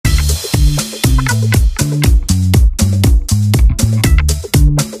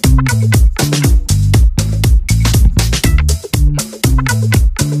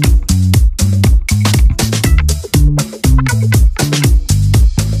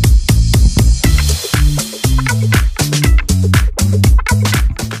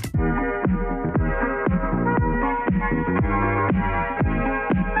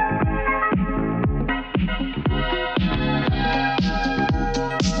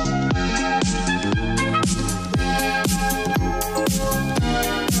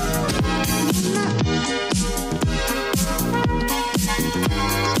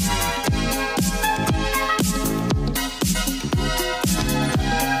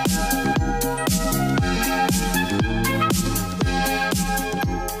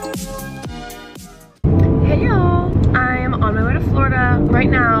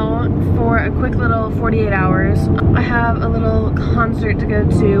have a little concert to go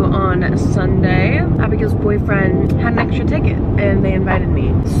to on Sunday. Abigail's boyfriend had an extra ticket and they invited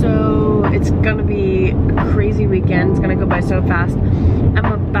me. So it's gonna be a crazy weekend. It's gonna go by so fast. I'm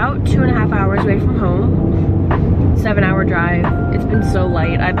about 2.5 hours away from home. 7-hour drive. It's been so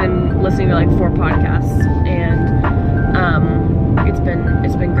light. I've been listening to like 4 podcasts and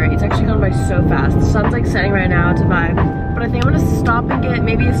it's been great. It's actually gone by so fast. The sun's like setting right now. It's a vibe. But I think I'm gonna stop and get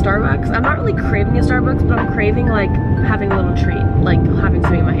maybe a Starbucks. I'm not really craving a Starbucks, but I'm craving like having a little treat, like having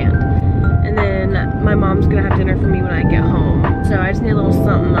something in my hand. And then my mom's gonna have dinner for me when I get home. So I just need a little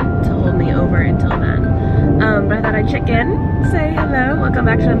something to hold me over until then. But I thought I'd check in, say hello, welcome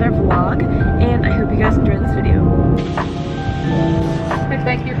back to another vlog, and I hope you guys enjoyed this video.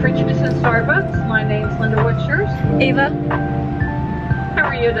 Thank you for choosing Starbucks. My name's Linda. What's yours? Ava. How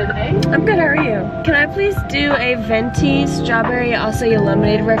are you today? I'm good, how are you? Can I please do a venti strawberry acai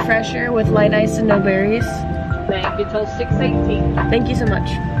lemonade refresher with light ice and no berries? Thank you till 6:18. Thank you so much.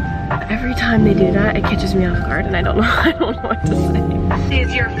 Every time they do that, it catches me off guard and I don't know what to say. This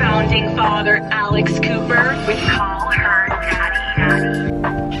is your founding father, Alex Cooper, with Call Her Daddy.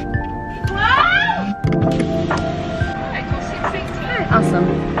 Wow! Alright, till 6:18. Awesome.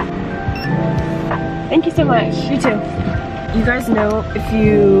 Thank you so much. You too. You guys know, if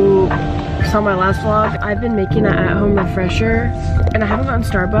you saw my last vlog, I've been making an at-home refresher and I haven't gotten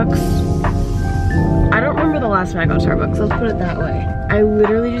Starbucks. I don't remember the last time I got Starbucks, let's put it that way. I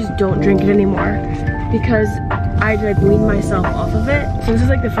literally just don't drink it anymore because I like weaned myself off of it. So this is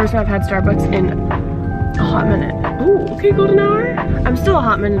like the first time I've had Starbucks in a hot minute. Ooh, okay, golden hour. I'm still a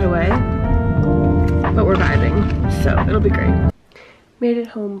hot minute away, but we're vibing, so it'll be great. Made it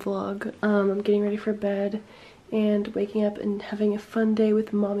home vlog. I'm getting ready for bed and waking up and having a fun day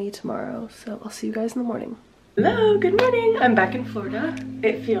with mommy tomorrow. So I'll see you guys in the morning. Hello, good morning. I'm back in Florida.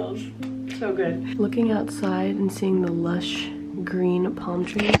 It feels so good. Looking outside and seeing the lush green palm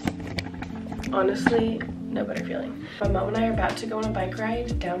trees. Honestly, no better feeling. My mom and I are about to go on a bike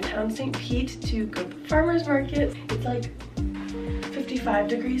ride downtown St. Pete to go to the farmer's market. It's like 55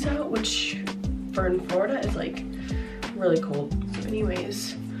 degrees out, which for in Florida is like really cold. So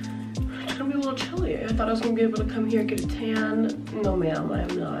anyways, it's gonna be a little chilly. I thought I was gonna be able to come here, get a tan. No ma'am, I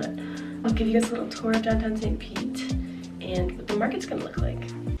am not. I'll give you guys a little tour of downtown St. Pete and what the market's gonna look like.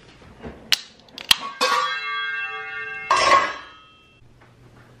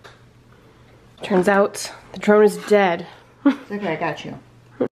 Turns out the drone is dead. It's okay, I got you.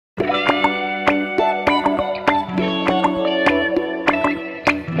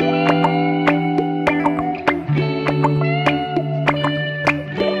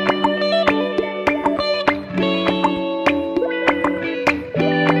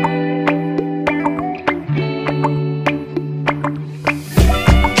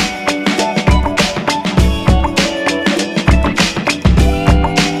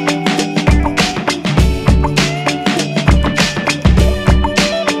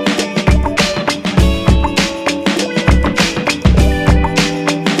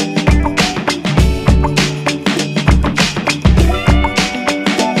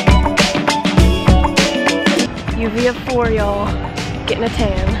 UV4, y'all, getting a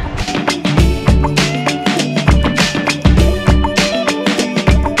tan.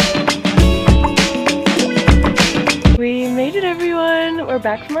 We made it, everyone. We're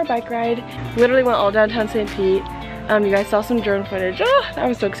back from our bike ride. Literally went all downtown St. Pete. You guys saw some drone footage. Oh, I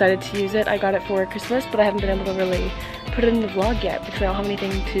was so excited to use it. I got it for Christmas, but I haven't been able to really put it in the vlog yet because I don't have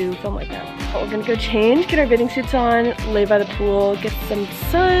anything to film like that. But we're gonna go change, get our bathing suits on, lay by the pool, get some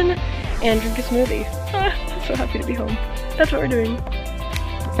sun, and drink a smoothie. I'm so happy to be home. That's what we're doing.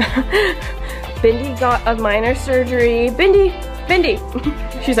 Bindi got a minor surgery. Bindi!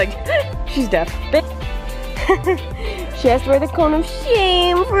 She's like, she's deaf. She has to wear the cone of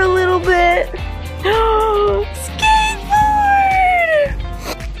shame for a little bit. Skateboard!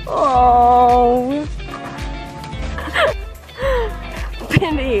 Oh.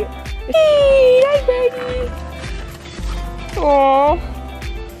 Bindi. Hey, hi, Betty. Aww.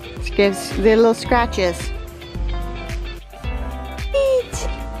 She gives the little scratches. Eat.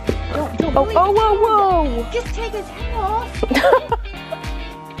 Don't Oh, whoa, whoa. Just take his head off.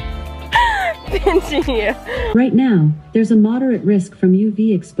 Bindi. Right now, there's a moderate risk from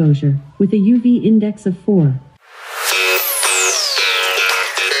UV exposure with a UV index of 4.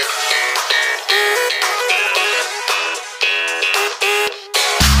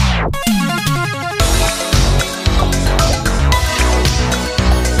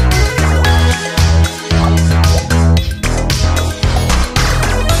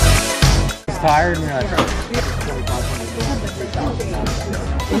 Tired and you're like,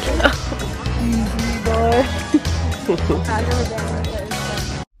 Easy boy.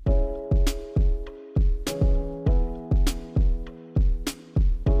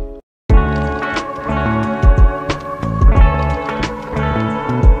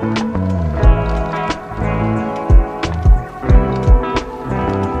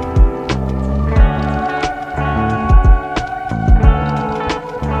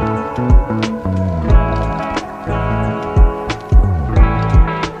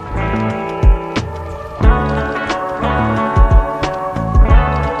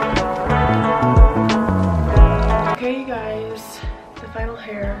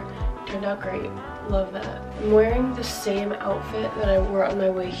 Turned out great. Love that. I'm wearing the same outfit that I wore on my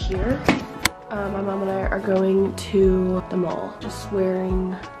way here. My mom and I are going to the mall. Just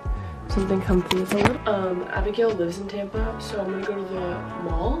wearing something comfy. It's a little, Abigail lives in Tampa, so I'm gonna go to the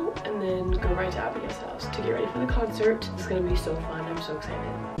mall and then go right to Abigail's house to get ready for the concert. It's gonna be so fun. I'm so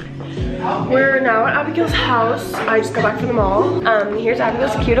excited. We're now at Abigail's house. I just got back from the mall. Here's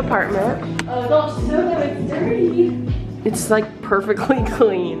Abigail's cute apartment. Oh, don't show them, it's dirty. It's like perfectly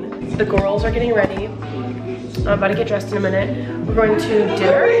clean. The girls are getting ready. I'm about to get dressed in a minute. We're going to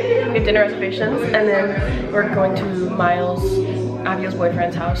dinner. We have dinner reservations, and then we're going to Miles, Abigail's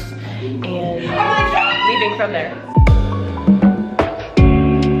boyfriend's house, and leaving from there.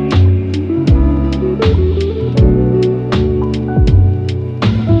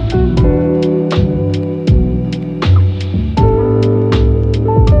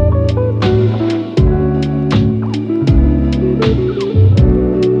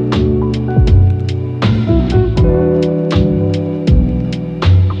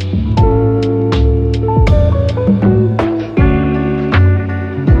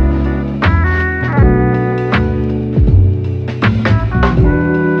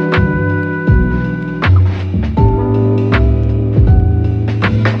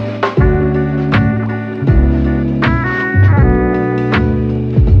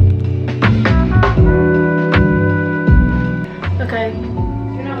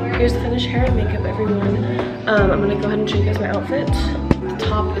 Here's the finished hair and makeup, everyone. I'm gonna go ahead and show you guys my outfit. The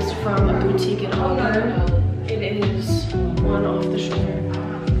top is from a boutique in Auburn. It is one off the shoulder.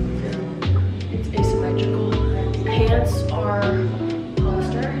 It's asymmetrical. Pants are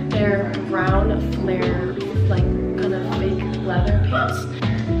polyester. They're brown flare, like kind of fake leather pants.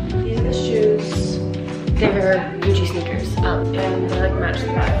 These are the shoes. They're Gucci sneakers, and they like match the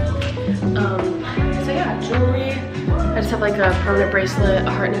vibe. So yeah, jewelry. I just have like a permanent bracelet,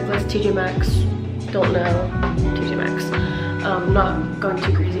 a heart necklace, TJ Maxx. Don't know TJ Maxx. Not going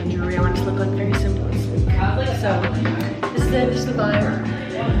too crazy on jewelry. I want it to look like very simple and sleek. So this is it. This is the vibe.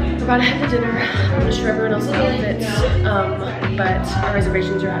 We're about to head to dinner. I'm gonna show everyone else's outfits. But our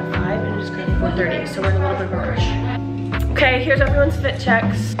reservations are at 5 and it's currently 4:30, so we're in a little bit of a rush. Okay, here's everyone's fit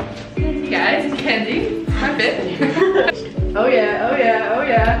checks. Hey guys, Kenzie. My fit. Oh yeah, oh yeah, oh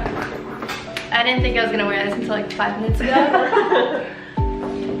yeah. I didn't think I was gonna wear this until like 5 minutes ago.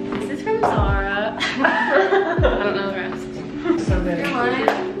 This is from Zara. I don't know the rest. So good. Come on.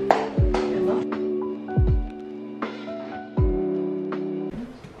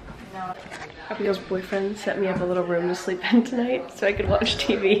 Abigail's boyfriend set me up a little room to sleep in tonight so I could watch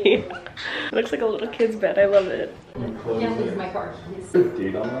TV. It looks like a little kid's bed. I love it. Yeah, this is my car.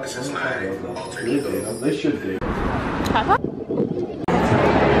 Date on that? They should date.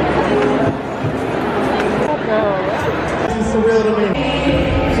 This is surreal to me.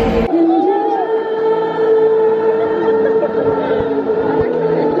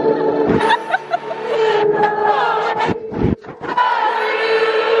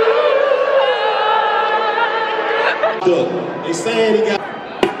 Look, they saying he got.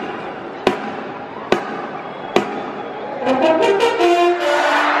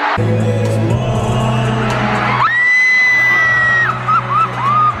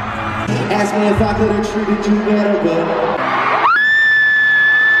 Ask me if I could have treated you better, but.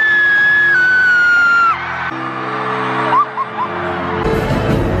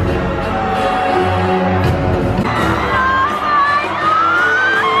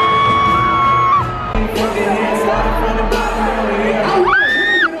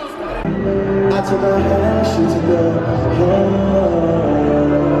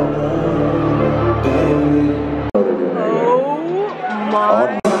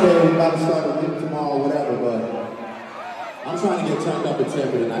 I'm trying to get turned up in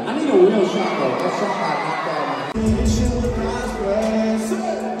Tampa tonight. I need a real shot though. That shot I knocked out.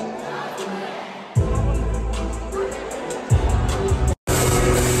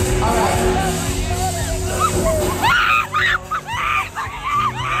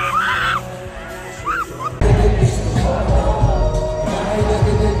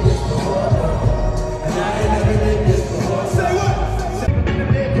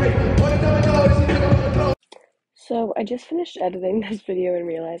 I just finished editing this video and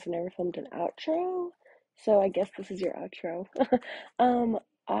realized I never filmed an outro, so I guess this is your outro.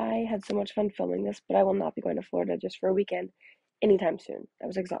 I had so much fun filming this, but I will not be going to Florida just for a weekend anytime soon. That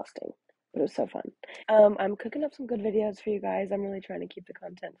was exhausting, but it was so fun. I'm cooking up some good videos for you guys. I'm really trying to keep the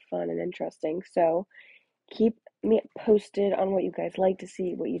content fun and interesting, so keep me posted on what you guys like to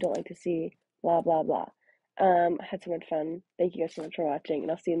see, what you don't like to see, blah, blah, blah. I had so much fun. Thank you guys so much for watching,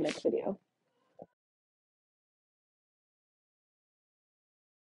 and I'll see you in the next video.